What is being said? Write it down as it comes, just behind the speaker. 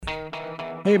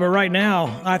Hey, but right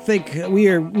now, I think we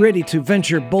are ready to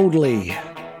venture boldly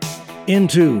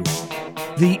into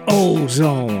the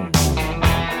Ozone.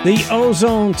 The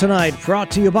Ozone tonight,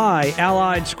 brought to you by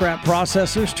Allied Scrap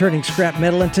Processors, turning scrap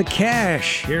metal into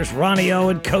cash. Here's Ronnie O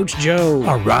and Coach Joe.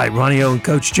 All right, Ronnie O and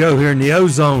Coach Joe here in the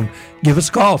Ozone. Give us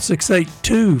a call,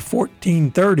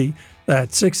 682-1430.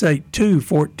 That's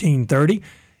 682-1430.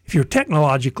 If you're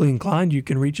technologically inclined, you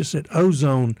can reach us at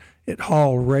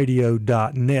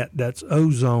ozone@hallradio.net. That's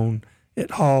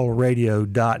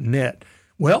ozone@hallradio.net.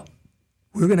 Well,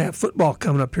 we're going to have football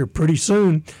coming up here pretty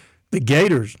soon. The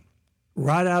Gators,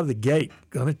 right out of the gate,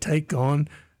 going to take on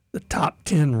the top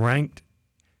 10 ranked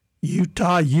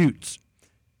Utah Utes.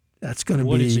 That's going to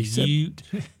What be is a Ute?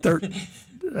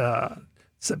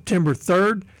 September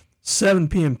 3rd, 7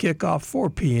 p.m. kickoff, 4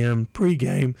 p.m.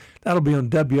 pregame. That'll be on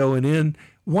WONN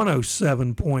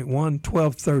 107.1,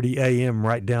 12:30 a.m.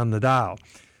 right down the dial.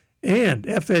 And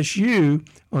FSU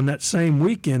on that same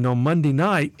weekend on Monday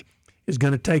night is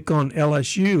going to take on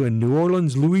LSU in New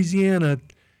Orleans, Louisiana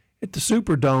at the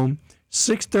Superdome,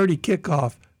 6:30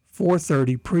 kickoff,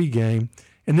 4:30 pregame.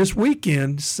 And this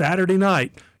weekend, Saturday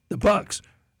night, the Bucs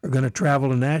are going to travel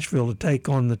to Nashville to take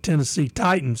on the Tennessee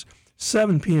Titans,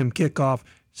 7 p.m. kickoff,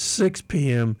 6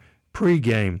 p.m.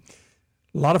 pregame.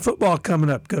 A lot of football coming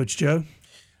up, Coach Joe.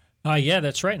 Yeah,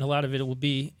 that's right. And a lot of it will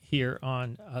be here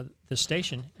on the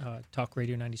station, Talk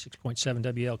Radio 96.7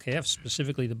 WLKF,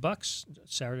 specifically the Bucs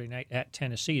Saturday night at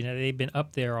Tennessee. Now, they've been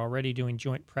up there already doing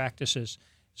joint practices,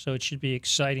 so it should be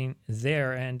exciting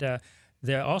there. And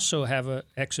they also have an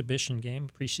exhibition game,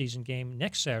 preseason game,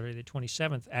 next Saturday, the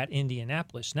 27th, at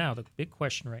Indianapolis. Now, the big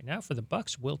question right now for the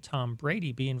Bucs, will Tom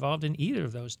Brady be involved in either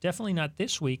of those? Definitely not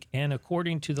this week. And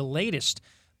according to the latest,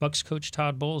 Bucs coach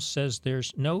Todd Bowles says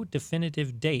there's no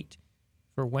definitive date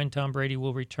for when Tom Brady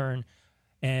will return,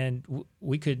 and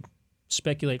we could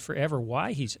speculate forever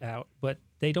why he's out, but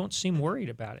they don't seem worried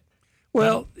about it.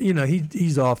 Well,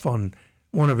 he's off on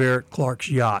one of Eric Clark's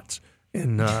yachts,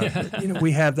 and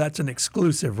we have that's an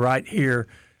exclusive right here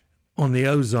on the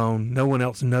Ozone. No one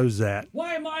else knows that.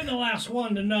 Why am I the last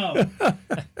one to know?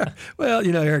 Well,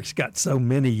 Eric's got so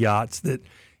many yachts that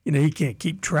he can't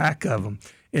keep track of them,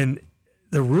 and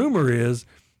the rumor is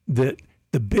that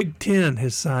the Big Ten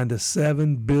has signed a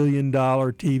 $7 billion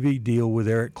TV deal with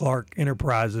Eric Clark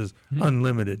Enterprises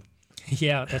Unlimited.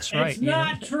 Yeah, that's right. It's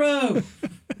not true.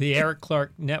 The Eric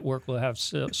Clark Network will have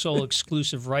sole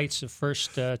exclusive rights of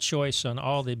first choice on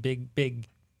all the Big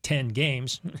Ten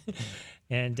games.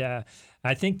 And I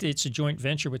think it's a joint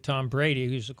venture with Tom Brady,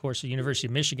 who's, of course, a University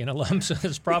of Michigan alum, so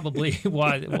that's probably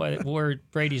where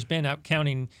Brady's been, out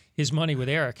counting his money with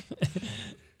Eric.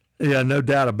 Yeah, no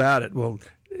doubt about it. Well,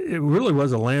 it really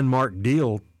was a landmark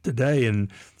deal today, and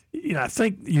I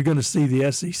think you're going to see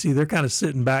the SEC. They're kind of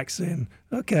sitting back saying,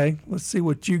 okay, let's see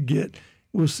what you get.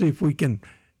 We'll see if we can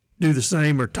do the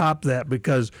same or top that,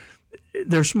 because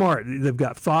they're smart. They've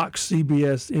got Fox,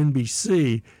 CBS,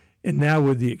 NBC, and now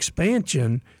with the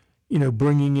expansion,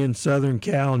 bringing in Southern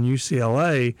Cal and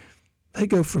UCLA, they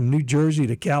go from New Jersey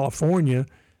to California,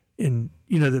 and,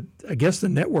 I guess the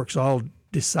networks all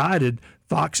decided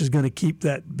Fox is going to keep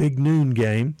that big noon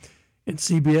game, and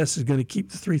CBS is going to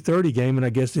keep the 3:30 game, and I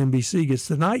guess NBC gets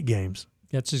the night games.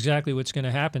 That's exactly what's going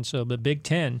to happen. So the Big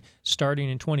Ten, starting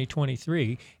in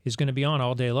 2023, is going to be on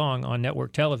all day long on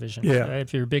network television. Yeah.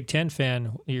 If you're a Big Ten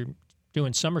fan, you're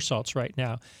doing somersaults right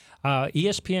now.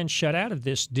 ESPN shut out of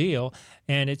this deal,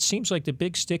 and it seems like the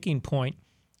big sticking point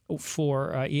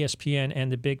for ESPN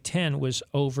and the Big Ten was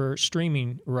over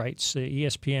streaming rights.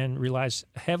 ESPN relies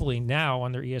heavily now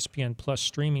on their ESPN Plus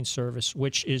streaming service,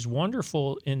 which is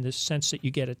wonderful in the sense that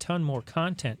you get a ton more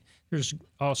content. There's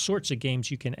all sorts of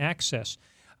games you can access.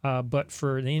 But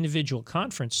for the individual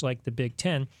conference like the Big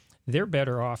Ten, they're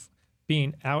better off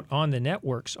being out on the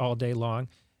networks all day long,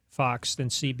 Fox than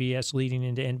CBS leading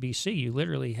into NBC. You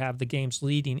literally have the games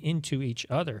leading into each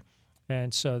other.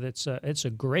 And so it's a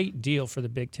great deal for the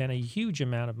Big Ten, a huge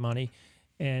amount of money.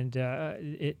 And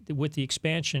with the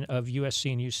expansion of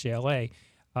USC and UCLA,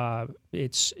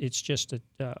 it's just a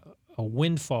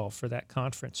windfall for that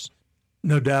conference.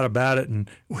 No doubt about it. And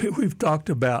we've talked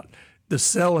about the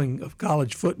selling of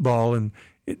college football, and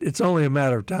it's only a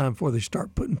matter of time before they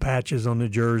start putting patches on the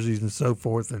jerseys and so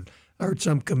forth. And I heard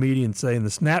some comedian saying the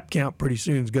snap count pretty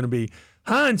soon is going to be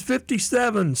Heinz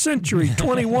 57, Century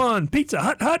 21,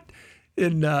 Pizza Hut.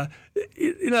 And, I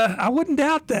wouldn't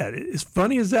doubt that. As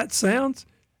funny as that sounds,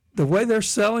 the way they're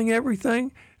selling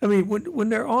everything, I mean, when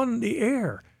they're on the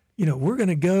air, we're going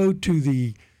to go to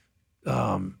the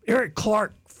Eric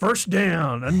Clark first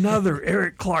down, another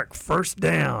Eric Clark first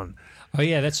down. Oh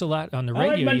yeah, that's a lot on the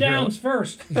radio. I like my you hear a downs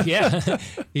first. Yeah,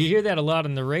 you hear that a lot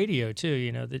on the radio too.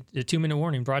 You know, the 2-minute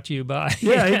warning brought to you by.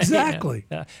 Yeah, exactly.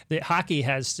 The hockey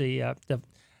has the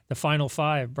Final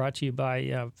Five brought to you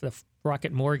by the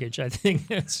Rocket Mortgage, I think.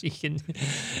 So you can,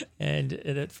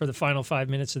 and for the final 5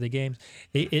 minutes of the game,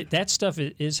 that stuff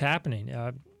is happening.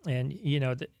 And you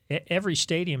know, every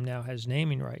stadium now has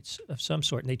naming rights of some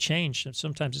sort, and they change. And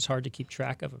sometimes it's hard to keep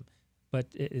track of them, but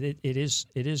it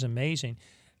is amazing.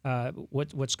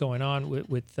 What's going on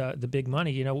with the big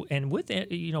money, you know, and with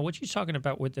you know what you're talking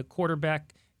about with the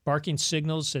quarterback barking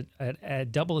signals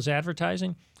at double his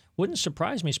advertising, wouldn't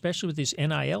surprise me, especially with these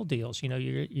NIL deals. You know,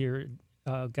 you're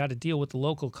got to deal with the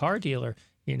local car dealer.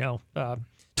 You know,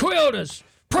 Toyota's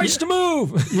price to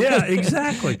move. Yeah,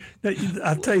 exactly.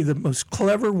 I'll tell you the most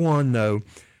clever one though.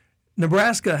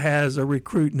 Nebraska has a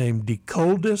recruit named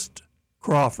DeColdest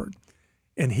Crawford.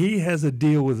 And he has a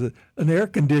deal with an air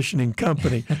conditioning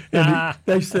company. And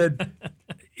they said,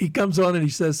 he comes on and he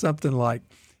says something like,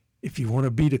 if you want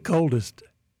to be the coldest,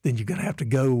 then you're going to have to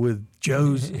go with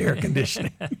Joe's Air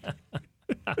Conditioning.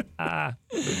 I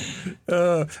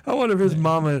wonder if his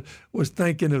mama was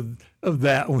thinking of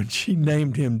that when she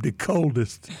named him the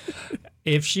coldest.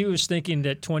 If she was thinking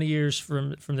that 20 years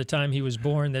from the time he was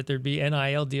born that there'd be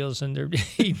NIL deals and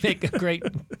he'd make a great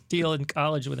deal in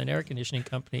college with an air conditioning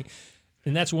company,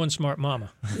 and that's one smart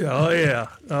mama. Oh, yeah.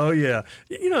 Oh, yeah.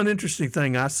 You know, an interesting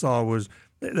thing I saw was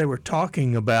they were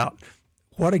talking about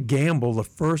what a gamble the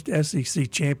first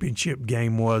SEC championship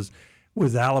game was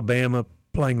with Alabama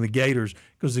playing the Gators,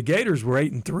 because the Gators were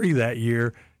 8-3 that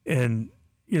year. And,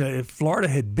 you know, if Florida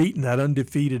had beaten that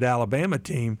undefeated Alabama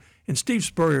team, and Steve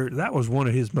Spurrier, that was one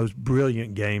of his most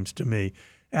brilliant games to me.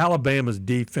 Alabama's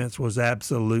defense was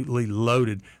absolutely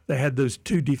loaded. They had those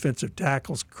two defensive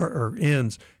tackles or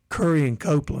ends, Curry and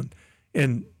Copeland,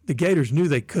 and the Gators knew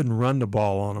they couldn't run the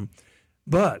ball on them.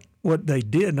 But what they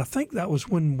did, and I think that was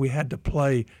when we had to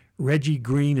play Reggie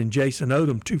Green and Jason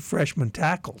Odom, two freshman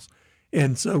tackles.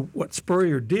 And so what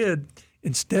Spurrier did,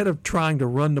 instead of trying to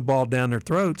run the ball down their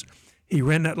throats, he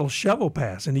ran that little shovel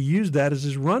pass, and he used that as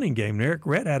his running game. And Eric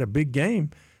Rhett had a big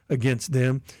game against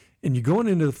them. And you're going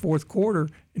into the fourth quarter,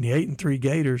 and the 8-3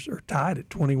 Gators are tied at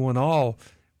 21-all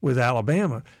with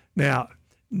Alabama. Now,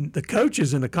 the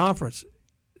coaches in the conference,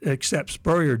 except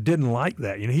Spurrier, didn't like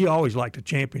that. You know, he always liked a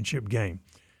championship game.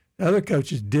 The other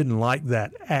coaches didn't like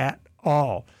that at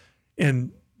all.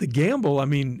 And the gamble, I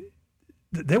mean,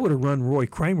 they would have run Roy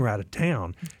Kramer out of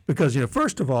town because, you know,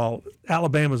 first of all,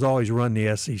 Alabama's always run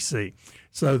the SEC.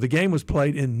 So the game was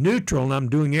played in neutral, and I'm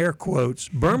doing air quotes,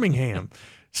 Birmingham.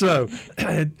 So,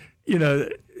 you know,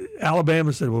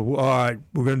 Alabama said, well, all right,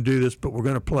 we're going to do this, but we're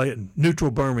going to play it in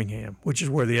neutral Birmingham, which is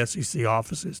where the SEC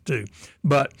office is too.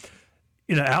 But,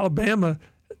 you know, Alabama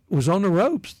was on the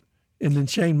ropes, and then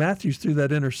Shane Matthews threw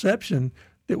that interception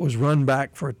that was run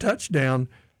back for a touchdown.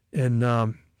 And,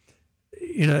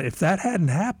 you know, if that hadn't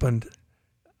happened,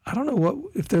 I don't know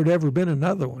if there'd ever been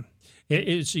another one.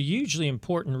 It's a hugely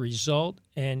important result,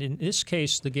 and in this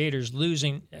case, the Gators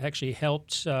losing actually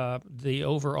helped the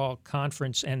overall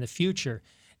conference and the future.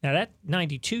 Now, that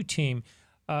 92 team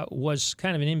was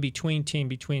kind of an in-between team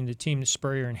between the team that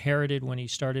Spurrier inherited when he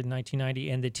started in 1990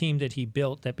 and the team that he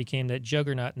built that became that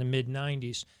juggernaut in the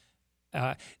mid-'90s.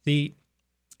 The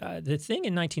thing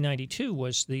in 1992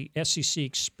 was the SEC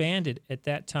expanded at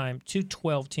that time to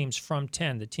 12 teams from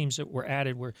 10. The teams that were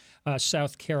added were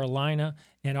South Carolina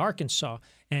and Arkansas.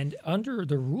 And under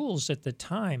the rules at the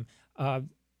time,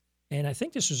 and I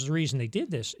think this was the reason they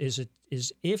did this, is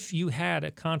if you had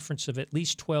a conference of at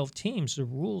least 12 teams, the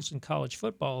rules in college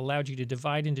football allowed you to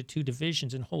divide into two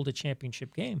divisions and hold a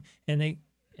championship game.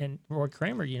 And Roy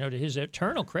Kramer, you know, to his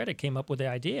eternal credit, came up with the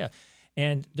idea.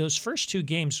 And those first two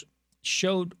games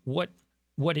showed what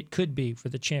it could be for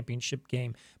the championship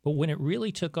game. But when it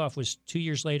really took off was 2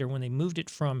 years later when they moved it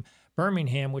from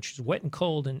Birmingham, which was wet and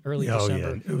cold in early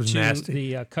December, it was to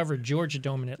nasty. the covered Georgia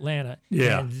Dome in Atlanta.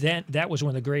 Yeah. And then that was one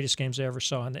of the greatest games I ever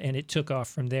saw, and it took off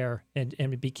from there, and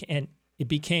it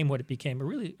became what it became,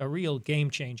 a real game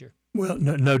changer. Well,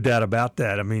 no doubt about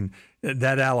that. I mean,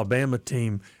 that Alabama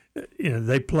team, you know,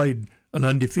 they played an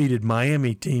undefeated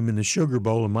Miami team in the Sugar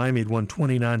Bowl, and Miami had won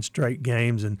 29 straight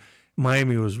games, and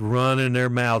Miami was running their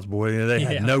mouths, boy. They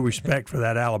had no respect for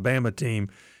that Alabama team,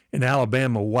 and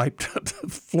Alabama wiped up the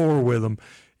floor with them.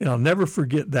 And I'll never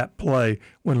forget that play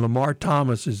when Lamar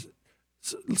Thomas is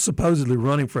supposedly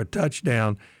running for a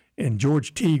touchdown, and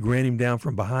George Teague ran him down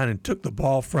from behind and took the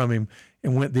ball from him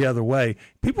and went the other way.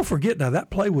 People forget now that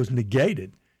play was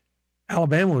negated.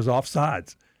 Alabama was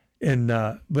offsides, and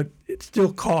but it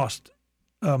still cost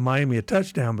Miami a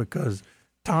touchdown because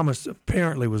Thomas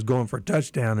apparently was going for a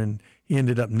touchdown, and he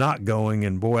ended up not going.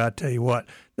 And, boy, I tell you what,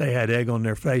 they had egg on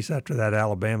their face after that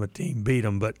Alabama team beat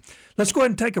them. But let's go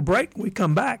ahead and take a break. When we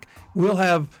come back, we'll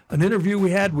have an interview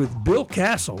we had with Bill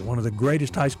Castle, one of the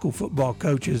greatest high school football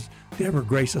coaches to ever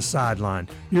grace a sideline.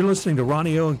 You're listening to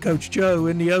Ronnie O and Coach Joe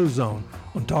in the O-Zone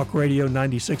on Talk Radio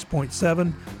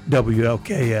 96.7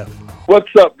 WLKF.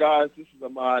 What's up, guys? This is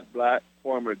Ahmad Black,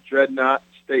 former Dreadnought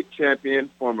state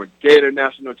champion, former Gator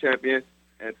national champion,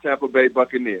 and Tampa Bay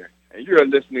Buccaneer. And you're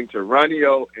listening to Ronnie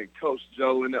O and Coach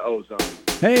Joe in the O-Zone.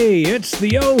 Hey, it's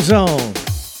the O-Zone.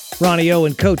 Ronnie O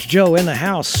and Coach Joe in the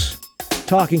house.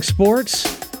 Talking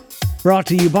sports, brought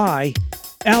to you by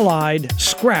Allied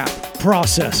Scrap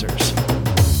Processors.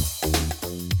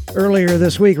 Earlier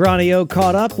this week, Ronnie O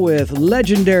caught up with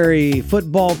legendary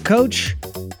football coach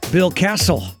Bill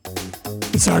Castle.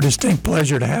 It's our distinct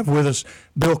pleasure to have with us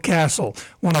Bill Castle,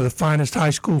 one of the finest high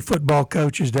school football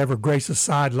coaches to ever grace a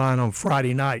sideline on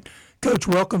Friday night. Coach,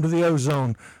 welcome to the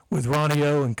O-Zone with Ronnie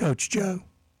O and Coach Joe.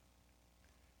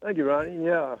 Thank you, Ronnie.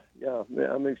 Yeah,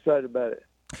 I'm excited about it.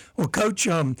 Well, Coach,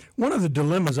 one of the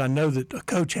dilemmas I know that a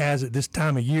coach has at this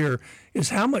time of year is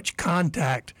how much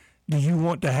contact do you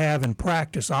want to have in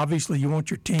practice? Obviously, you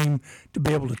want your team to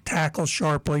be able to tackle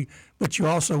sharply, but you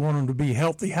also want them to be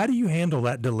healthy. How do you handle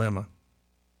that dilemma?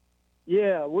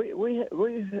 Yeah,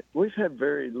 we've had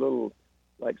very little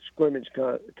like scrimmage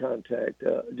contact,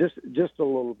 just a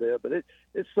little bit. But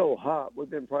it's so hot. We've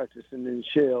been practicing in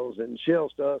shells, and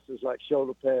shells to us is like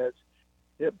shoulder pads,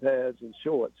 hip pads, and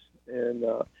shorts. And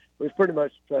we've pretty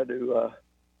much tried to,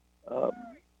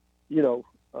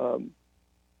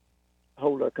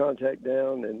 hold our contact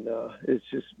down, and it's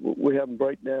just we have them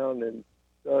break down, and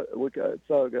we got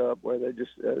thug up where they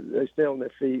just they stay on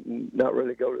their feet and not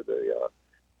really go to the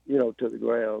to the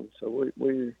ground. So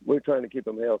we're trying to keep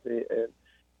them healthy,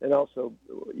 and also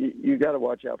you got to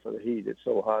watch out for the heat. It's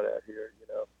so hot out here,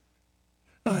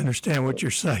 I understand what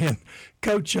you're saying.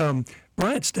 Coach,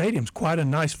 Bryant Stadium's quite a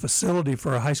nice facility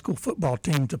for a high school football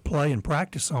team to play and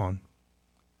practice on.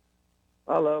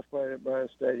 I love playing at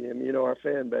Bryant Stadium. Our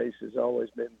fan base has always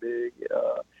been big,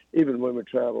 even when we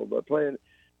travel. But playing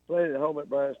at home at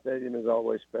Bryant Stadium is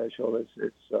always special.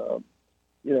 It's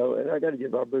and I got to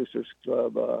give our Boosters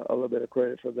Club a little bit of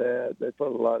credit for that. They put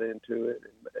a lot into it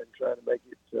and trying to make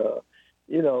it,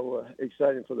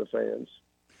 exciting for the fans.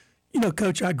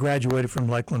 Coach, I graduated from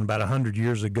Lakeland about 100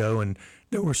 years ago, and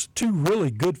there were two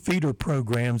really good feeder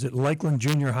programs at Lakeland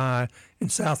Junior High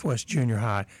and Southwest Junior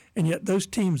High, and yet those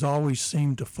teams always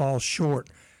seem to fall short.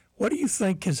 What do you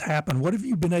think has happened? What have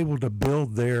you been able to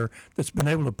build there that's been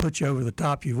able to put you over the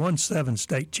top? You've won 7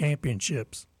 state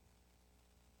championships.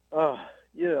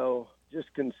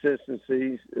 Just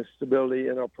consistency, stability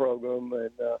in our program,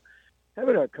 and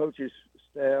having our coaches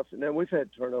staff. And then we've had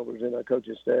turnovers in our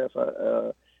coaching staff.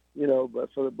 But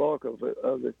for the bulk of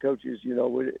the coaches,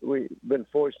 we've been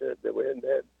fortunate that we hadn't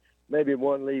had maybe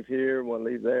one leave here, one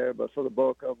leave there. But for the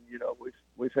bulk of them,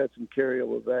 we've had some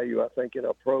carryover value, I think, in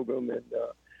our program, and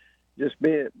just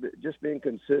being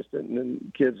consistent,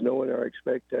 and kids knowing our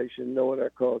expectation, knowing our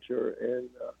culture,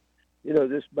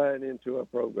 and just buying into our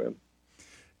program.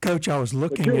 Coach, I was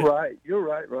looking. But you're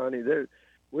right, Ronnie.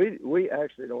 We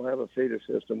actually don't have a feeder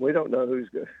system. We don't know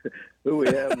who we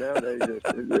have nowadays.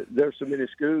 There's so many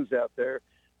schools out there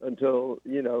until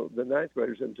the ninth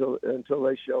graders until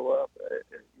they show up,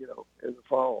 in the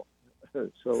fall.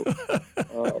 So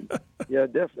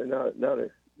definitely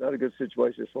not a good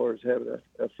situation as far as having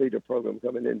a feeder program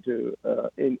coming into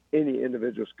in any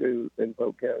individual school in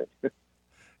Polk County.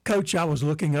 Coach, I was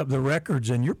looking up the records,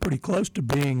 and you're pretty close to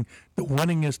being the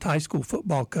winningest high school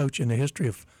football coach in the history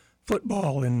of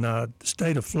football in the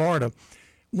state of Florida.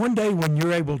 One day when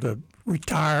you're able to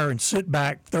retire and sit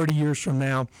back 30 years from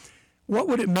now, what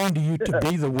would it mean to you to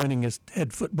be the winningest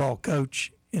head football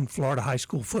coach in Florida high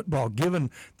school football,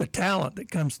 given the talent that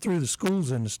comes through the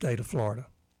schools in the state of Florida?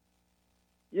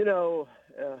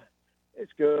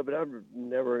 It's good, but I've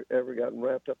never, ever gotten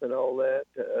wrapped up in all that.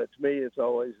 To me, it's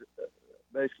always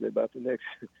basically about the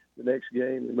next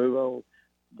game and move on.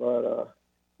 But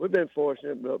we've been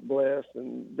fortunate, but blessed,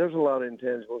 and there's a lot of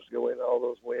intangibles to go into all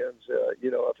those wins.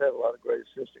 I've had a lot of great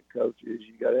assistant coaches.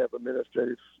 You got to have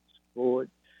administrative support.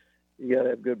 You got to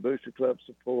have good booster club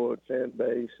support, fan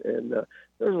base, and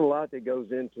there's a lot that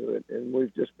goes into it. And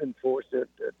we've just been fortunate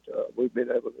that we've been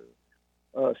able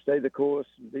to stay the course,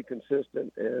 and be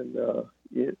consistent, and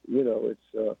it's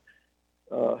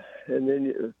and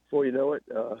then before you know it,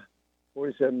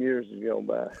 47 years has gone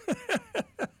by.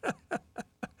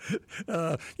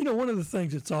 One of the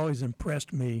things that's always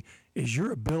impressed me is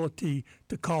your ability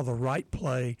to call the right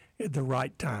play at the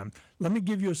right time. Let me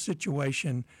give you a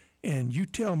situation. and you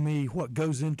tell me what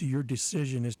goes into your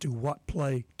decision as to what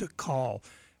play to call.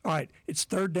 All right, it's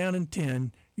 3rd down and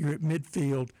 10. You're at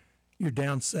midfield. You're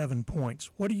down 7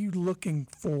 points. What are you looking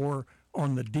for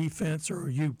on the defense,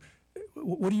 or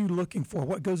what are you looking for?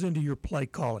 What goes into your play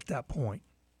call at that point?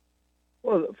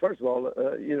 Well, first of all,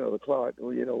 the clock.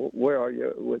 Where are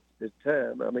you with the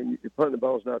time? I mean, you're putting the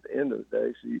ball's not the end of the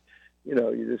day, so you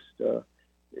just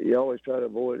you always try to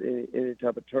avoid any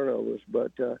type of turnovers.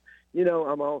 But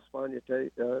I'm all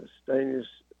spontaneous.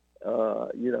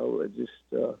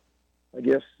 I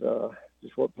guess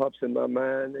just what pops in my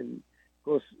mind. And of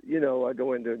course, I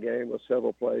go into a game with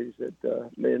several plays that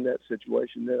in that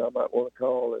situation that I might want to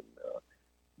call,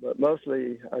 but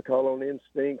mostly I call on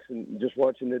instincts and just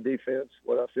watching the defense,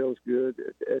 what I feel is good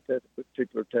at that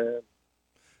particular time.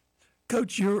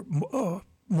 Coach, you're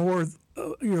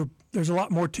there's a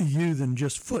lot more to you than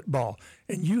just football,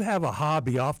 and you have a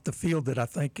hobby off the field that I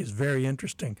think is very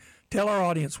interesting. Tell our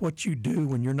audience what you do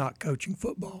when you're not coaching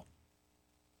football.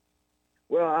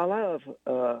 Well, I love,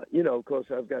 of course,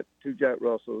 I've got 2 Jack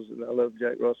Russells, and I love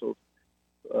Jack Russell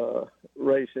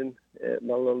racing at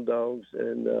my little dogs,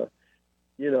 and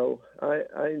I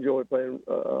enjoy playing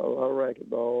a lot of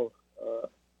racquetball.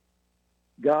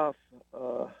 Golf,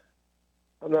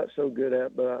 I'm not so good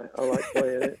at, but I like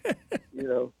playing it,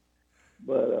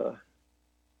 But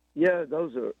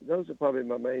those are probably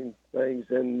my main things,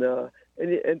 and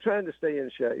trying to stay in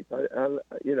shape. I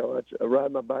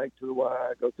ride my bike to the Y,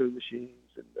 I go through the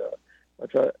machines, and I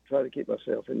try to keep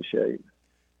myself in shape.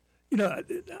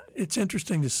 It's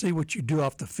interesting to see what you do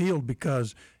off the field,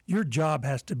 because your job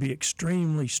has to be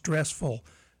extremely stressful,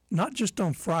 not just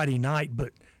on Friday night,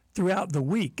 but throughout the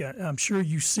week. I'm sure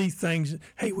you see things,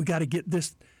 hey, we got to get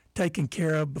this taken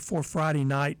care of before Friday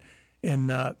night. And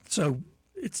so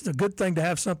it's a good thing to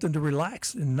have something to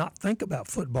relax and not think about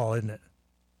football, isn't it?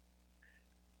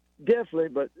 Definitely,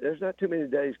 but there's not too many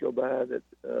days go by that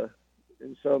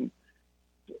in some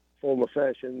form or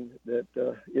fashion that,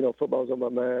 football's on my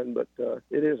mind. But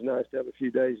it is nice to have a few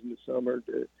days in the summer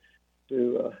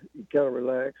to kind of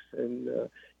relax. And,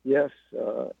 yes,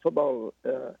 football,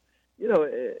 and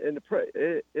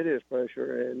it is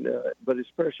pressure, but it's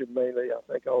pressure mainly. I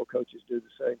think all coaches do the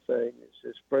same thing.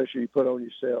 It's pressure you put on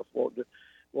yourself,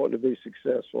 wanting to be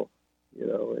successful,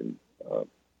 and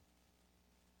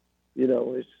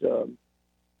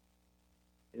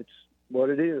it's what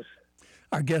it is.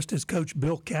 Our guest is Coach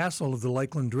Bill Castle of the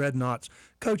Lakeland Dreadnoughts.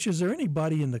 Coach, is there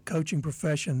anybody in the coaching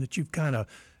profession that you've kind of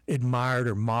admired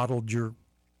or modeled your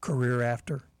career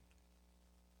after?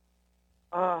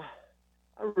 I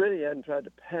really hadn't tried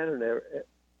to pattern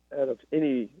out of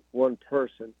any one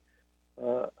person.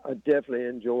 I definitely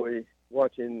enjoy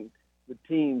watching the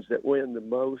teams that win the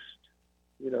most,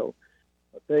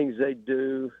 things they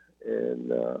do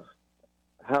and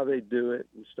how they do it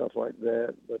and stuff like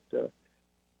that. But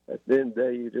at the end of the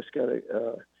day, you just got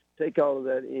to take all of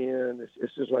that in.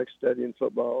 It's just like studying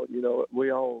football.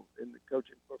 We all in the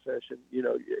coaching profession,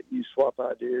 you swap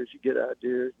ideas, you get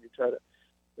ideas, and you try to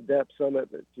adapt some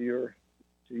of it to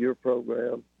your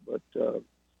program. But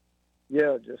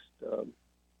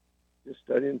just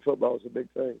studying football is a big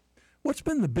thing. What's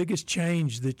been the biggest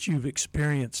change that you've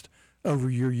experienced over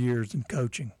your years in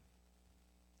coaching?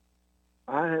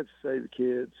 I have to say the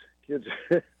kids. Kids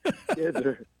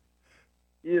are,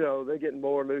 they're getting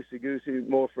more loosey-goosey,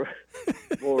 more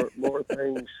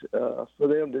things for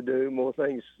them to do, more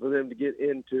things for them to get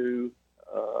into.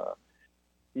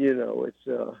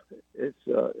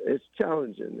 It's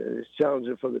challenging. It's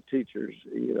challenging for the teachers,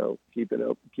 keeping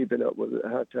up with it,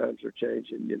 how times are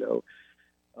changing,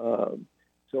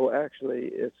 So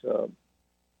actually it's,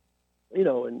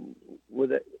 and with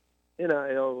the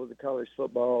NIL, with the college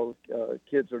football,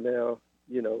 kids are now,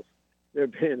 they're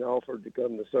being offered to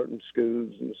come to certain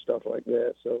schools and stuff like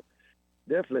that. So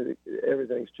definitely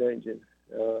everything's changing.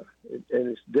 And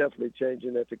it's definitely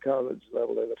changing at the college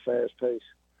level at a fast pace.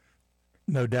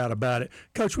 No doubt about it.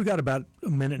 Coach, we got about a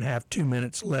minute and a half, 2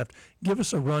 minutes left. Give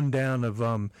us a rundown of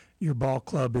your ball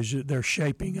club as they're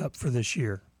shaping up for this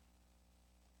year.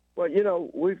 Well,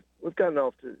 we've gotten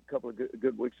off to a couple of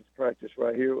good weeks of practice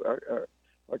right here.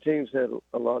 Our team's had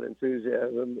a lot of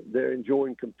enthusiasm. They're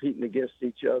enjoying competing against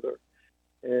each other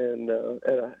and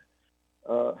at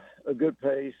a good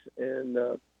pace. And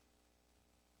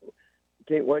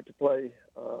can't wait to play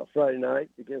Friday night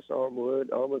against Armwood.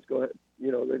 Armwood's going to,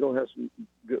 they're going to have some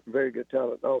very good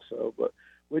talent also. But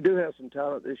we do have some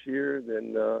talent this year.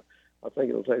 And I think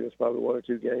it'll take us probably 1 or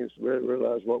 2 games to really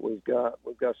realize what we've got.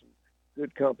 We've got some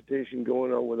good competition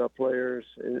going on with our players,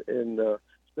 and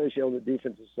especially on the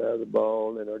defensive side of the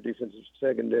ball and our defensive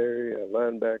secondary, our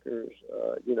linebackers.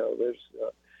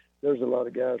 there's a lot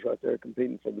of guys right there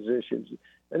competing for positions,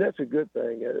 and that's a good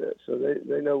thing. So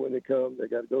they know when they come, they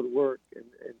got to go to work and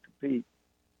compete.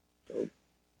 So.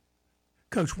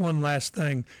 Coach, one last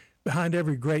thing. Behind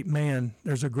every great man,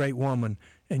 there's a great woman,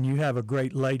 and you have a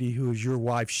great lady who is your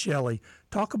wife, Shelley.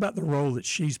 Talk about the role that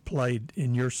she's played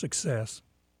in your success.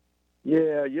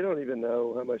 Yeah, you don't even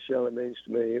know how much Shelley means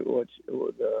to me,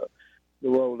 the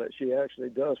role that she actually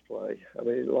does play. I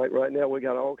mean, like right now, we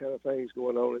got all kind of things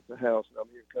going on at the house, and I'm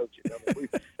here coaching. I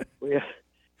mean,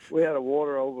 we had a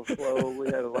water overflow. We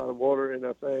had a lot of water in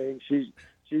our thing. She's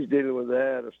dealing with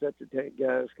that. Our septic tank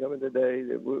guys coming today.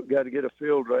 That we've got to get a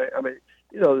field right. I mean,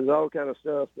 there's all kind of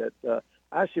stuff that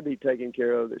I should be taking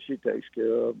care of that she takes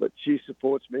care of. But she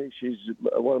supports me. She's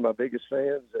one of my biggest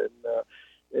fans, and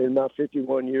in my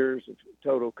 51 years of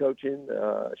total coaching,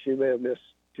 she may have missed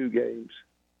 2 games.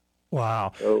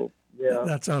 Wow. So, yeah.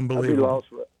 That's unbelievable.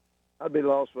 I'd be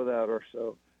lost without her.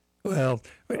 So. Well,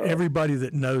 everybody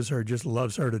that knows her just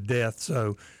loves her to death.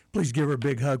 So please give her a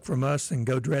big hug from us and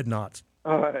go Dreadnoughts.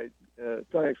 All right.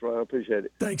 Thanks, Ron. I appreciate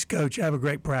it. Thanks, Coach. Have a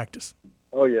great practice.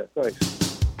 Oh, yeah. Thanks.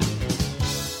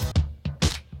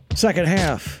 Second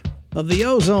half of the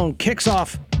Ozone kicks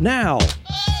off now.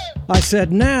 I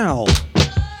said now.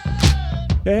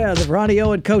 Yeah, the Ronnie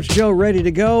O and Coach Joe ready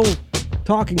to go.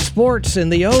 Talking sports in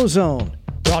the Ozone.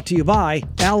 Brought to you by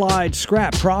Allied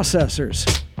Scrap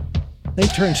Processors. They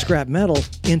turn scrap metal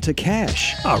into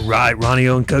cash. All right, Ronnie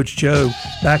O and Coach Joe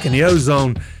back in the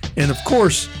Ozone. And, of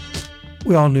course,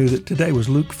 we all knew that today was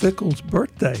Luke Fickell's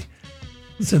birthday,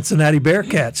 Cincinnati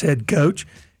Bearcats head coach.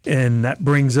 And that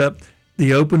brings up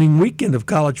the opening weekend of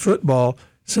college football.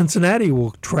 Cincinnati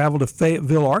will travel to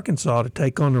Fayetteville, Arkansas to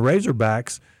take on the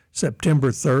Razorbacks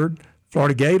September 3rd.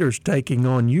 Florida Gators taking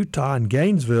on Utah in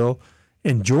Gainesville,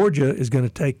 and Georgia is going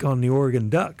to take on the Oregon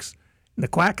Ducks. And the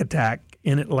Quack Attack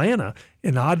in Atlanta.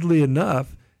 And oddly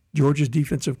enough, Georgia's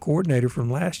defensive coordinator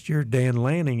from last year, Dan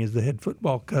Lanning, is the head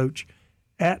football coach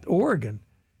at Oregon.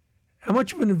 How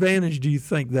much of an advantage do you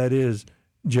think that is,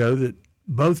 Joe, that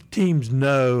both teams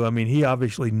know? I mean, he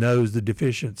obviously knows the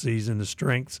deficiencies and the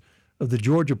strengths of the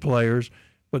Georgia players,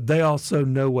 but they also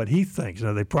know what he thinks.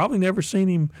 Now, they've probably never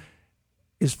seen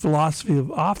his philosophy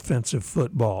of offensive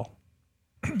football.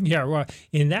 Yeah, well,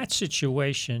 in that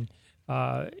situation,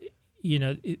 the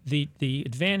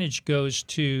advantage goes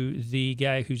to the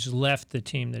guy who's left the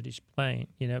team that he's playing,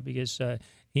 because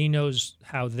he knows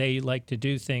how they like to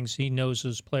do things. He knows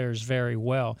those players very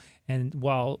well. And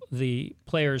while the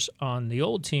players on the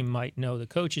old team might know the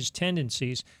coach's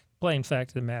tendencies, plain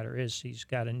fact of the matter is he's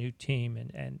got a new team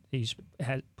and he's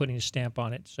putting a stamp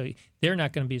on it. So they're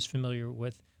not going to be as familiar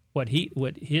with what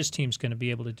his team's going to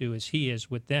be able to do as he is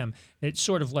with them. It's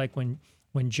sort of like when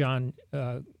John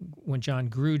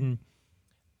Gruden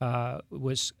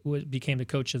became the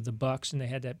coach of the Bucs, and they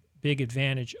had that big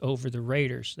advantage over the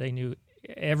Raiders. They knew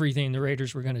everything the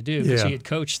Raiders were going to do because he had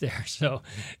coached there. So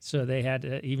they had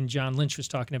even John Lynch was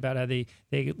talking about how they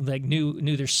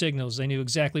knew their signals. They knew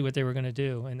exactly what they were going to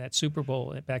do in that Super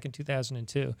Bowl back in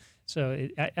 2002. So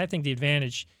I think the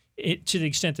advantage, to the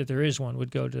extent that there is one,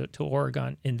 would go to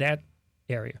Oregon in that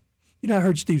area. I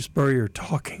heard Steve Spurrier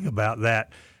talking about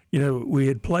that. We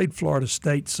had played Florida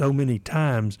State so many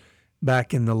times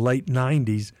back in the late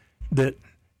 90s that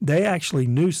they actually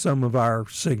knew some of our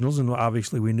signals, and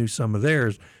obviously we knew some of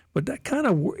theirs. But that kind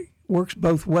of works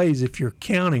both ways if you're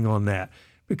counting on that,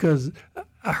 because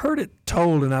I heard it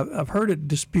told, and I've heard it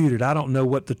disputed. I don't know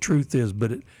what the truth is,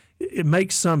 but it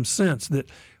makes some sense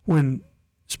that when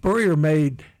Spurrier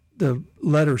made the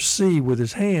letter C with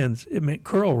his hands, it meant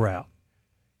curl route.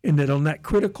 And that on that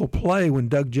critical play when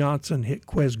Doug Johnson hit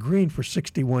Quez Green for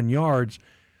 61 yards,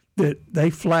 that they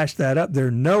flashed that up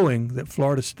there knowing that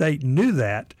Florida State knew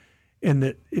that, and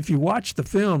that if you watch the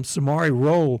film, Samari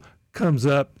Rolle comes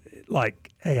up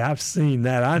like, hey, I've seen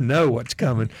that. I know what's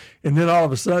coming. And then all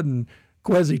of a sudden,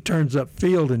 Quezzy turns up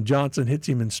field and Johnson hits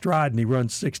him in stride and he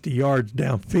runs 60 yards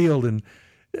downfield. And,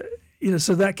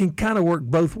 so that can kind of work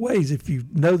both ways if you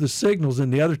know the signals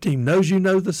and the other team knows you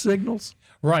know the signals.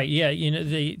 Right, yeah.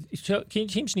 The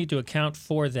teams need to account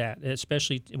for that,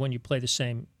 especially when you play the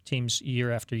same teams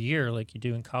year after year like you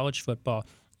do in college football.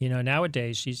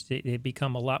 Nowadays they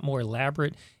become a lot more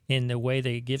elaborate in the way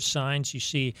they give signs. You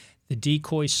see the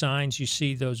decoy signs. You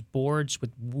see those boards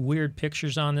with weird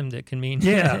pictures on them that can mean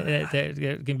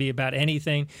that can be about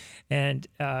anything, and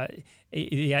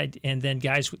then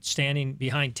guys standing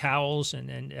behind towels, and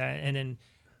then.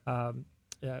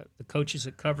 The coaches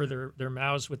that cover their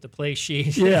mouths with the play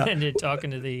sheet and then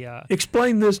talking to the...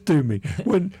 Explain this to me.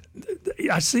 When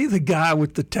I see the guy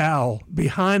with the towel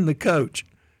behind the coach,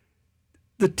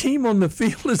 the team on the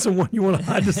field is the one you want to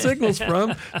hide the signals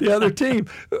from, the other team.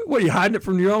 What, are you hiding it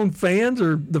from your own fans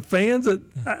or the fans?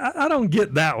 I don't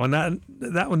get that one.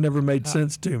 That one never made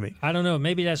sense to me. I don't know.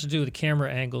 Maybe it has to do with the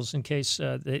camera angles in case,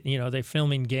 they're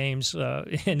filming games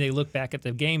and they look back at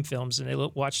the game films and they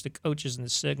watch the coaches and the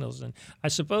signals. And I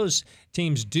suppose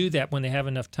teams do that when they have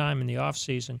enough time in the off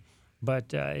season.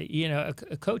 But,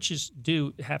 coaches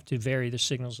do have to vary the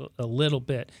signals a little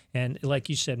bit. And like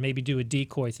you said, maybe do a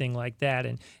decoy thing like that.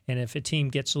 And if a team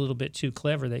gets a little bit too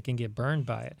clever, they can get burned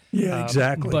by it. Yeah,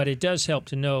 exactly. But it does help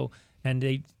to know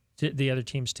the other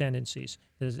team's tendencies.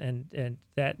 And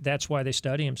that's why they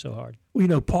study them so hard.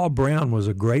 Well, Paul Brown was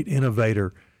a great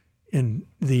innovator in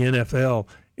the NFL,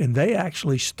 and they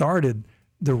actually started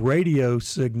the radio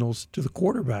signals to the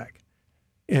quarterback.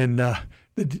 And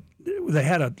they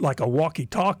had a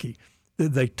walkie-talkie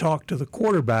that they talked to the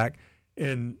quarterback,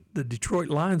 and the Detroit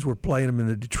Lions were playing them, and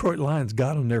the Detroit Lions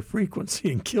got on their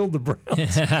frequency and killed the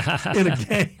Browns in a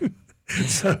game.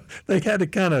 So they had to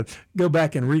kind of go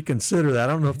back and reconsider that.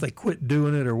 I don't know if they quit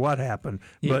doing it or what happened.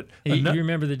 But you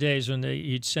remember the days when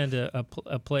you'd send a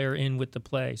player in with the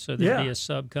play, so there'd be a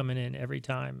sub coming in every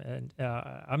time.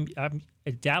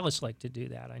 And Dallas liked to do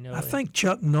that. I know. I think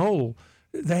Chuck Noll.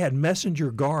 They had messenger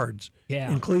guards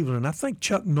in Cleveland. I think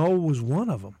Chuck Noll was one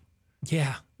of them.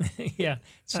 Yeah, yeah.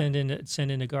 Send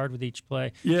in a guard with each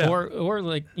play. Yeah. Or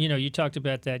like you talked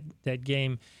about that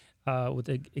game with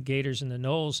the Gators and the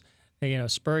Knowles.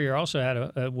 Spurrier also had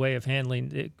a way of handling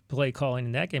the play calling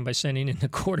in that game by sending in the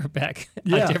quarterback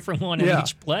a different one in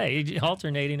each play,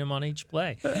 alternating them on each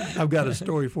play. I've got a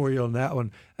story for you on that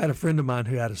one. I had a friend of mine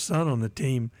who had a son on the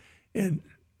team, and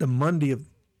the Monday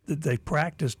that they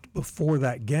practiced before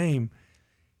that game,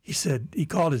 he said he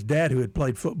called his dad, who had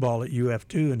played football at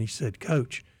UF2, and he said,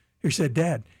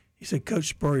 Dad, Coach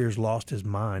Spurrier's lost his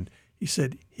mind. He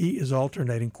said he is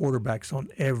alternating quarterbacks on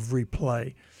every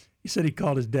play. He said he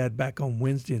called his dad back on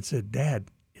Wednesday and said, Dad,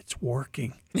 it's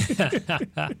working.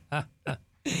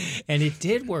 And it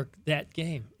did work that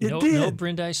game. It did. No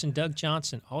Brandeis and Doug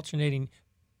Johnson alternating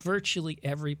virtually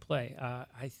every play.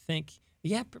 I think,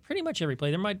 pretty much every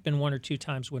play. There might have been one or two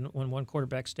times when one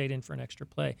quarterback stayed in for an extra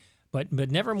play, but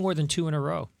never more than two in a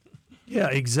row. Yeah,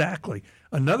 exactly.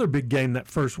 Another big game that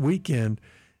first weekend,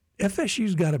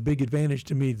 FSU's got a big advantage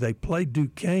to me. They played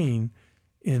Duquesne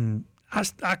in,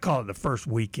 I call it the first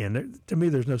weekend. To me,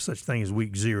 there's no such thing as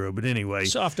week 0, but anyway.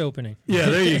 Soft opening. Yeah,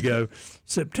 there you go.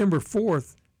 September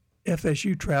 4th,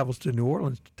 FSU travels to New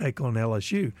Orleans to take on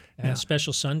LSU. A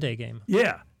special Sunday game.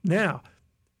 Yeah. Now,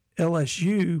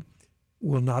 LSU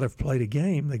will not have played a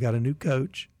game. They got a new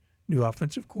coach, new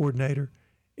offensive coordinator,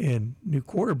 and new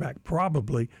quarterback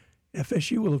probably.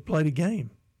 FSU will have played a game.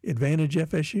 Advantage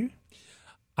FSU?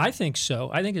 I think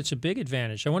so. I think it's a big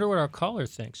advantage. I wonder what our caller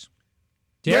thinks.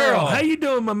 Daryl, how you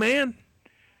doing, my man?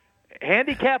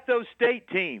 Handicap those state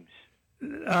teams.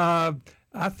 I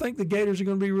think the Gators are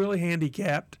going to be really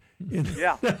handicapped.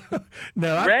 Yeah.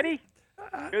 No, ready?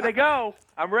 Here they go.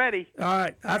 I'm ready. All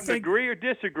right. I think agree or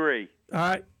disagree. All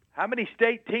right. How many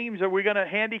state teams are we going to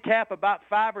handicap? About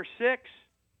 5 or 6?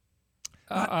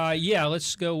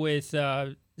 Let's go with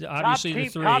obviously the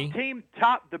 3.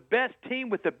 The best team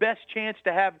with the best chance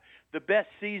to have the best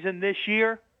season this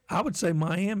year. I would say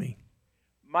Miami.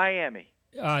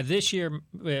 This year,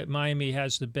 Miami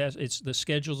has the best. The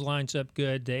schedule lines up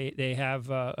good. They have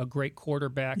a great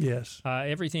quarterback. Yes.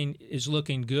 Everything is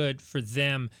looking good for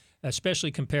them,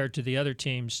 especially compared to the other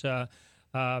teams.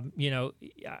 UCF,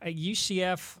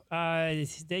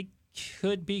 they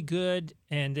could be good,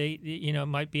 and they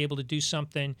might be able to do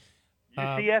something.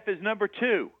 UCF is number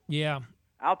 2. Yeah.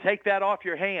 I'll take that off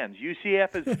your hands.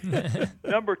 UCF is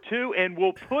number 2, and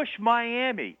will push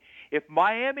Miami. If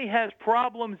Miami has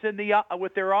problems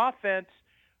with their offense,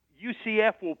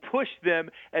 UCF will push them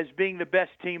as being the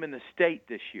best team in the state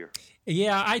this year.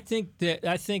 Yeah, I think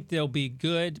they'll be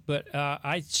good, but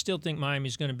I still think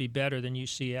Miami's going to be better than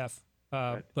UCF.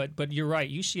 But you're right.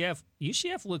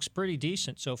 UCF looks pretty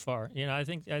decent so far. I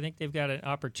think they've got an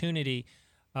opportunity.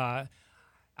 I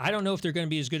don't know if they're going to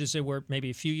be as good as they were maybe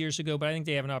a few years ago, but I think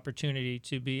they have an opportunity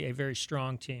to be a very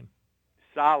strong team.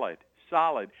 Solid.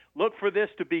 Look for this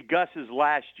to be Gus's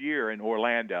last year in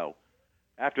Orlando.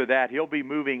 After that, he'll be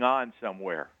moving on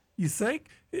somewhere. You think?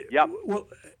 Yep. Well,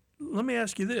 let me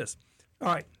ask you this. All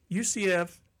right,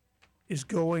 UCF is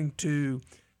going to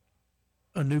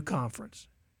a new conference,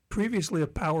 previously a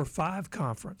Power 5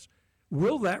 conference.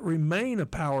 Will that remain a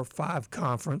Power 5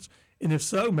 conference? And if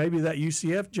so, maybe that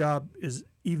UCF job is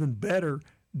even better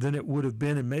than it would have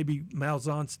been, and maybe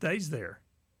Malzahn stays there.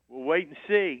 We'll wait and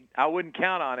see. I wouldn't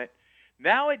count on it.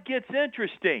 Now it gets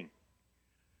interesting.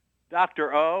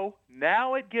 Dr. O,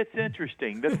 now it gets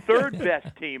interesting. The third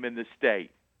best team in the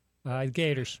state.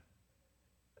 Gators.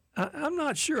 I'm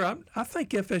not sure. I think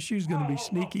FSU is going to be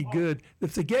sneaky good.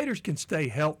 If the Gators can stay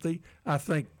healthy, I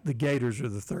think the Gators are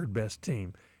the third best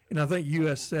team. And I think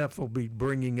USF will be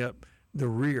bringing up the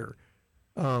rear.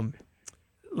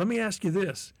 Let me ask you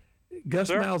this. Gus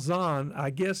Malzahn, I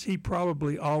guess he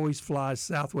probably always flies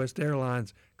Southwest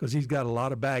Airlines because he's got a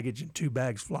lot of baggage and 2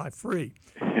 bags fly free.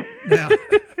 Now,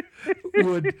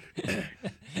 would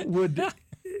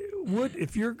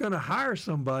if you're going to hire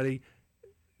somebody,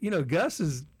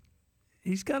 Gus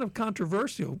he's kind of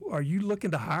controversial. Are you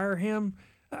looking to hire him?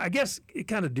 I guess it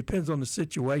kind of depends on the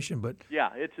situation, but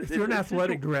if you're an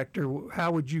athletic director,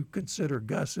 how would you consider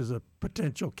Gus as a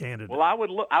potential candidate? Well,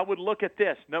 I would look at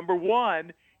this. Number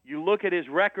one, you look at his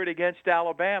record against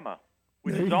Alabama,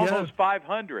 which is almost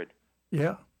 500.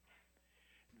 Yeah.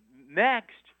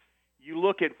 Next, you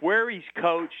look at where he's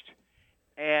coached,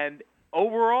 and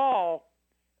overall,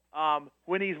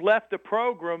 when he's left the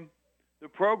program's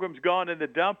gone in the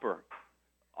dumper.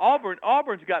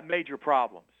 Auburn's got major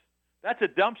problems. That's a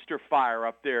dumpster fire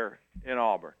up there in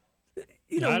Auburn.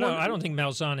 I don't think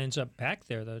Malzahn ends up back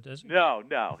there, though, does he? No,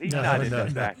 he's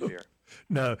not back there.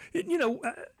 No.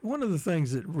 One of the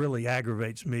things that really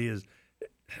aggravates me is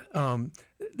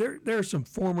there are some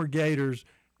former Gators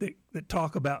that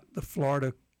talk about the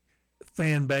Florida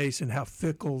fan base and how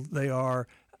fickle they are.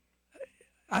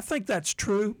 I think that's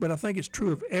true, but I think it's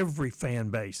true of every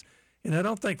fan base. And I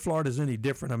don't think Florida's any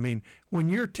different. I mean, when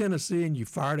you're Tennessee and you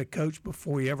fired a coach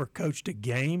before he ever coached a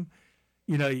game,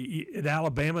 at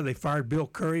Alabama they fired Bill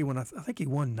Curry when I think he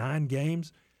won 9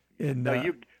 games. And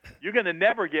you're going to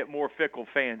never get more fickle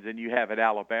fans than you have at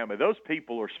Alabama. Those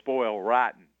people are spoiled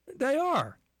rotten. They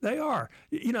are.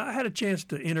 I had a chance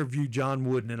to interview John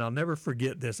Wooden, and I'll never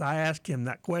forget this. I asked him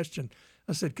that question.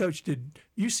 I said, Coach, did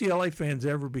UCLA fans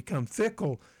ever become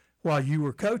fickle while you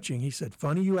were coaching? He said,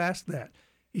 funny you asked that.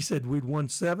 He said, we'd won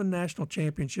 7 national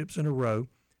championships in a row.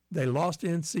 They lost to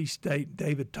NC State,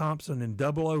 David Thompson, in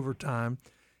double overtime.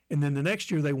 And then the next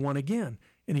year they won again.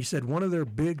 And he said one of their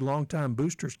big longtime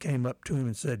boosters came up to him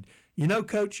and said,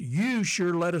 Coach, you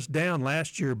sure let us down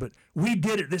last year, but we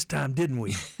did it this time, didn't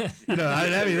we? I didn't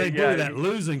have anything to do with that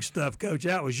losing stuff, Coach.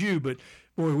 That was you, but,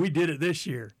 boy, we did it this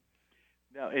year.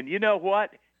 No, and you know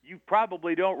what? You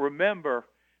probably don't remember.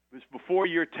 It was before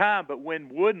your time, but when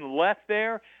Wooden left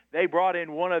there, they brought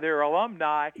in one of their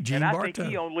alumni, Gene and I Bartow. think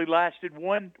he only lasted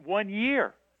one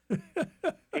year.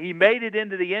 He made it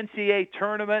into the NCAA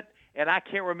tournament, and I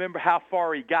can't remember how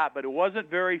far he got, but it wasn't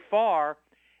very far,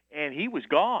 and he was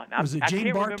gone. Was it Gene I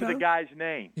can't Bartow? remember the guy's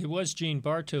name. It was Gene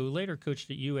Bartow, who later coached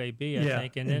at UAB, I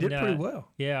think. And then did pretty well.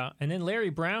 Yeah, and then Larry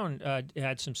Brown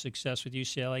had some success with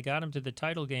UCLA, got him to the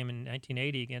title game in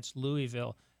 1980 against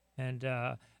Louisville, and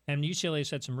UCLA's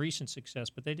had some recent success,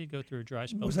 but they did go through a dry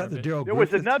spell. Was that the Darryl Griffith? There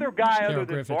was another guy other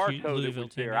than Griffith, Bartow that Louisville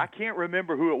was there. team. I can't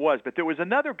remember who it was, but there was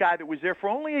another guy that was there for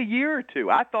only a year or two.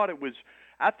 I thought it was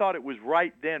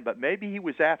right then, but maybe he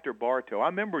was after Bartow. I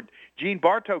remember Gene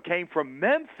Bartow came from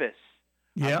Memphis.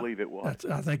 Yeah, I believe it was.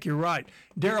 I think you're right.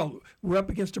 Darryl, we're up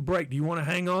against a break. Do you want to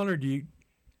hang on, or do you?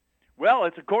 Well,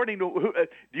 it's according to who.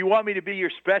 Do you want me to be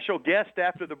your special guest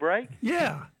after the break?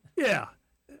 Yeah.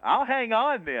 I'll hang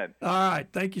on then. All right.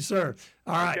 Thank you, sir.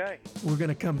 All right. Okay. We're going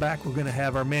to come back. We're going to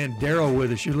have our man Darryl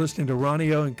with us. You're listening to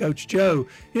Ronnie O and Coach Joe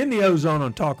in the Ozone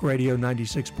on Talk Radio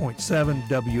 96.7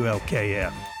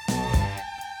 WLKF.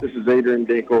 This is Adrian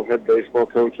Dinkle, head baseball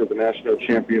coach of the national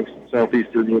champions,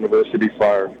 Southeastern University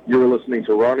Fire. You're listening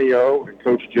to Ronnie O and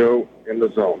Coach Joe in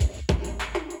the Zone.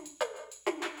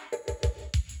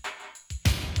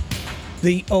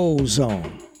 The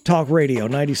Ozone. Talk Radio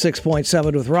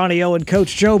 96.7 with Ronnie O and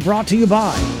Coach Joe, brought to you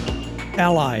by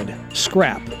Allied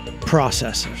Scrap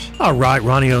Processors. All right,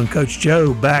 Ronnie O and Coach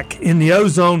Joe back in the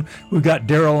Ozone. We've got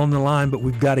Darryl on the line, but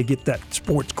we've got to get that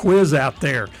sports quiz out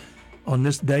there. On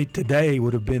this date today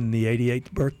would have been the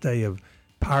 88th birthday of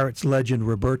Pirates legend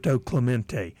Roberto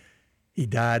Clemente. He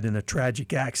died in a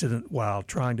tragic accident while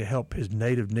trying to help his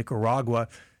native Nicaragua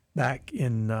back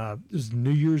in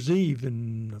New Year's Eve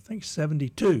in, I think,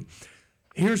 72.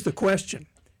 Here's the question.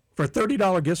 For a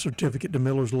 $30 gift certificate to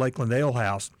Miller's Lakeland Ale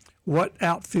House, what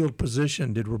outfield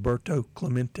position did Roberto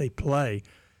Clemente play?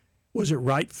 Was it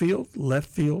right field, left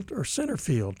field, or center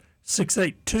field?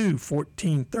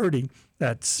 682-1430.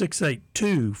 That's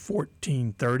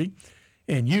 682-1430.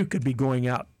 And you could be going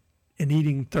out and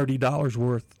eating $30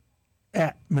 worth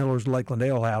at Miller's Lakeland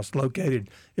Ale House, located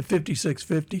at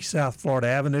 5650 South Florida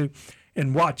Avenue,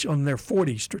 and watch on their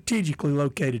 40 strategically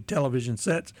located television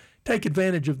sets. Take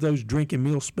advantage of those drink and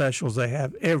meal specials they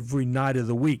have every night of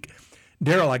the week.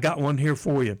 Daryl, I got one here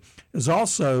for you. It's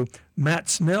also Matt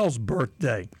Snell's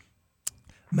birthday.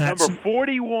 Number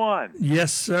 41.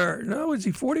 Yes, sir. No, is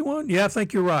he 41? Yeah, I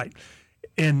think you're right.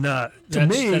 And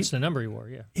that's the number he wore,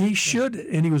 yeah. He should,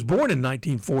 and he was born in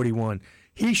 1941.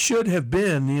 He should have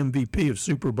been the MVP of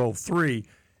Super Bowl III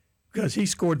because he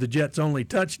scored the Jets' only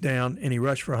touchdown and he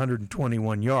rushed for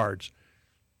 121 yards.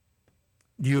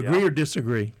 Do you agree or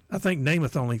disagree? I think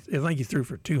Namath he threw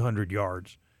for 200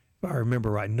 yards, if I remember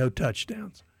right, no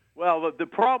touchdowns. Well, the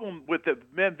problem with the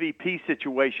MVP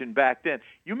situation back then,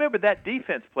 you remember that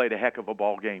defense played a heck of a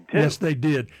ball game, too. Yes, they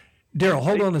did. Daryl,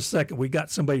 hold on a second. We got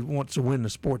somebody who wants to win the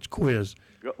sports quiz.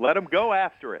 Let them go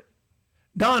after it.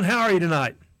 Don, how are you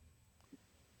tonight?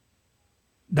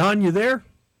 Don, you there?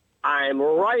 I'm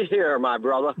right here, my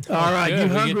brother. All right. You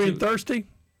hungry and thirsty?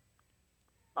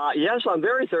 Yes, I'm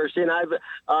very thirsty, and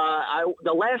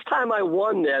the last time I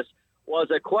won this was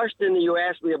a question you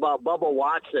asked me about Bubba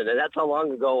Watson, and that's how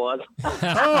long ago it was.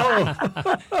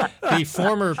 The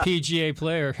former PGA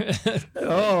player.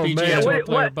 PGA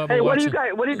man! Hey, what do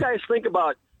you guys think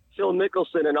about Phil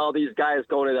Mickelson and all these guys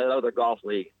going to that other golf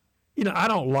league? I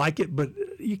don't like it, but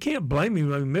you can't blame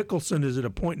him. I mean, Mickelson is at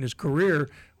a point in his career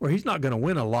where he's not going to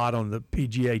win a lot on the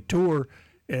PGA Tour.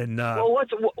 And well,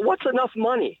 what's enough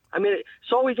money? I mean,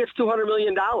 so he gets $200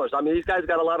 million. I mean, these guys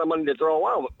got a lot of money to throw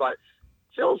around, but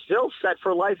Phil's set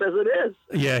for life as it is.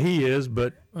 Yeah, he is,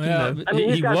 but I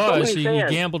mean, he was. He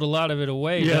gambled a lot of it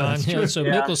away, Don. So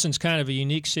Mickelson's kind of a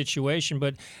unique situation,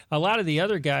 but a lot of the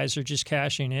other guys are just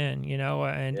cashing in,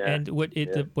 and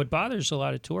what bothers a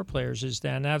lot of tour players is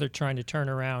that now they're trying to turn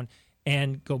around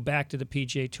and go back to the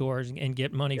PGA Tour and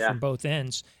get money from both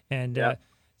ends, and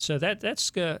so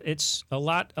that's it's a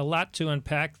lot to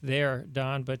unpack there,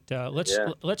 Don. But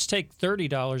let's take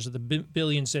 $30 of the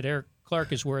billions that Eric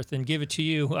Clark is worth and give it to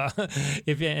you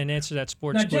and answer that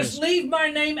sports quiz. Just leave my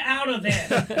name out of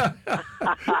it.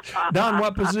 Don,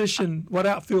 what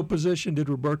outfield position did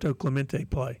Roberto Clemente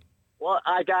play? Well,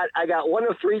 I got one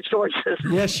of three choices.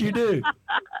 Yes, you do.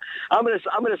 I'm gonna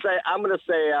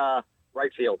say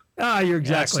right field. You're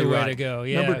exactly right. That's the way to go.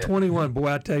 Yeah. Number 21,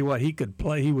 boy, I tell you what, he could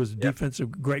play. He was a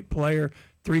defensive great player,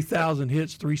 3,000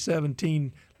 hits,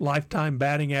 317 lifetime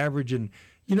batting average, and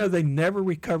they never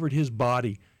recovered his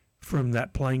body from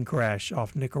that plane crash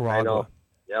off Nicaragua. I know.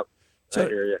 Yep. So I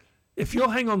hear you. If you'll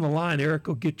hang on the line, Eric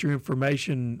will get your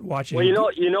information watching.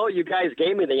 Well, you guys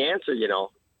gave me the answer,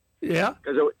 Yeah.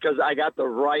 Because I got the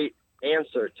right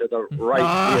answer to the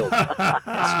right field.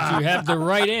 If you have the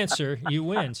right answer, you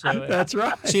win. So that's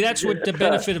right. See, that's what the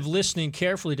benefit of listening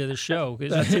carefully to the show.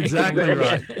 That's exactly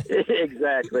right.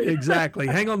 Exactly.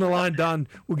 Hang on the line, Don.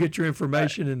 We'll get your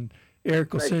information, and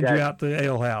Eric will send you out to the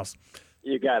ale house.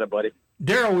 You got it, buddy.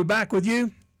 Daryl, we back with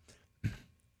you?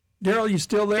 Daryl, you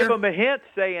still there? Give him a hint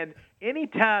saying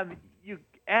anytime you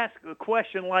ask a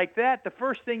question like that, the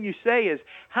first thing you say is,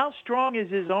 how strong is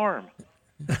his arm?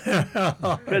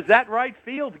 Because that right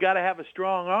field's got to have a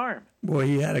strong arm. Boy,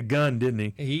 he had a gun,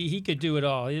 didn't he? He could do it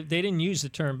all. They didn't use the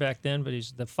term back then, but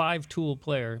he's the five-tool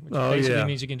player, which basically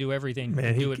means he can do everything.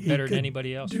 Man, do it better than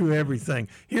anybody else. Do everything.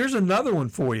 Here's another one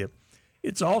for you.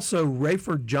 It's also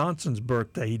Rayford Johnson's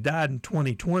birthday. He died in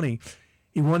 2020.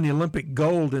 He won the Olympic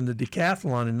gold in the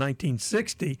decathlon in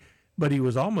 1960, but he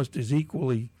was almost as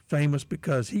equally famous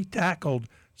because he tackled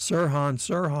Sirhan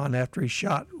Sirhan after he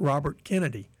shot Robert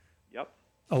Kennedy. Yep.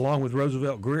 Along with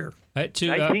Roosevelt Greer.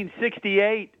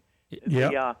 1968.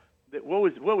 Yeah. What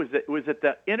was it? Was it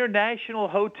the International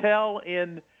Hotel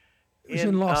in? It was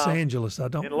in Los Angeles. I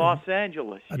don't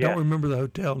remember the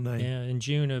hotel name. Yeah, in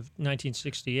June of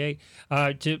 1968.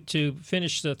 To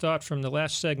finish the thought from the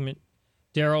last segment,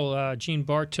 Daryl, Gene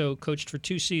Bartow coached for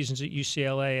 2 seasons at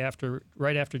UCLA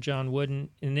right after John Wooden,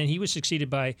 and then he was succeeded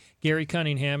by Gary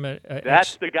Cunningham.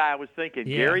 That's the guy I was thinking,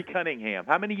 Gary Cunningham.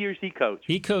 How many years he coached?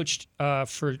 He coached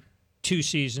for 2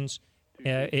 seasons,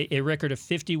 a record of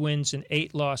 50 wins and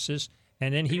 8 losses,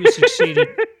 and then he was succeeded.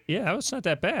 Yeah, it's not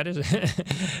that bad, is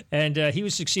it? And he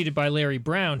was succeeded by Larry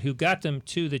Brown, who got them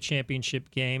to the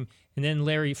championship game, and then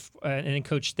and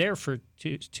coached there for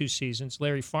two seasons.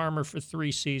 Larry Farmer for 3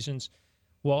 seasons.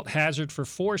 Walt Hazard for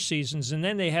 4 seasons, and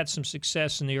then they had some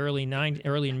success in the early and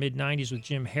mid-'90s with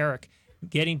Jim Herrick,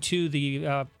 getting to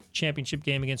the championship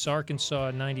game against Arkansas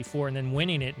in '94 and then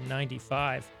winning it in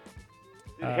 '95.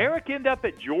 Did Herrick end up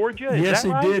at Georgia? Yes, he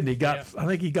right? did. I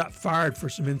think he got fired for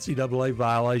some NCAA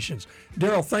violations.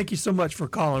 Daryl, thank you so much for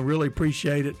calling. Really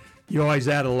appreciate it. You always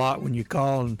add a lot when you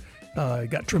call, and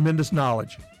got tremendous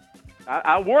knowledge.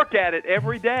 I work at it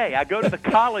every day. I go to the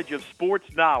College of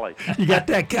Sports Knowledge. You got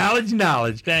that college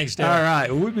knowledge. Thanks, Daryl. All right.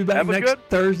 We'll be back next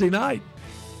Thursday night.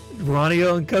 Ronnie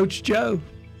O and Coach Joe.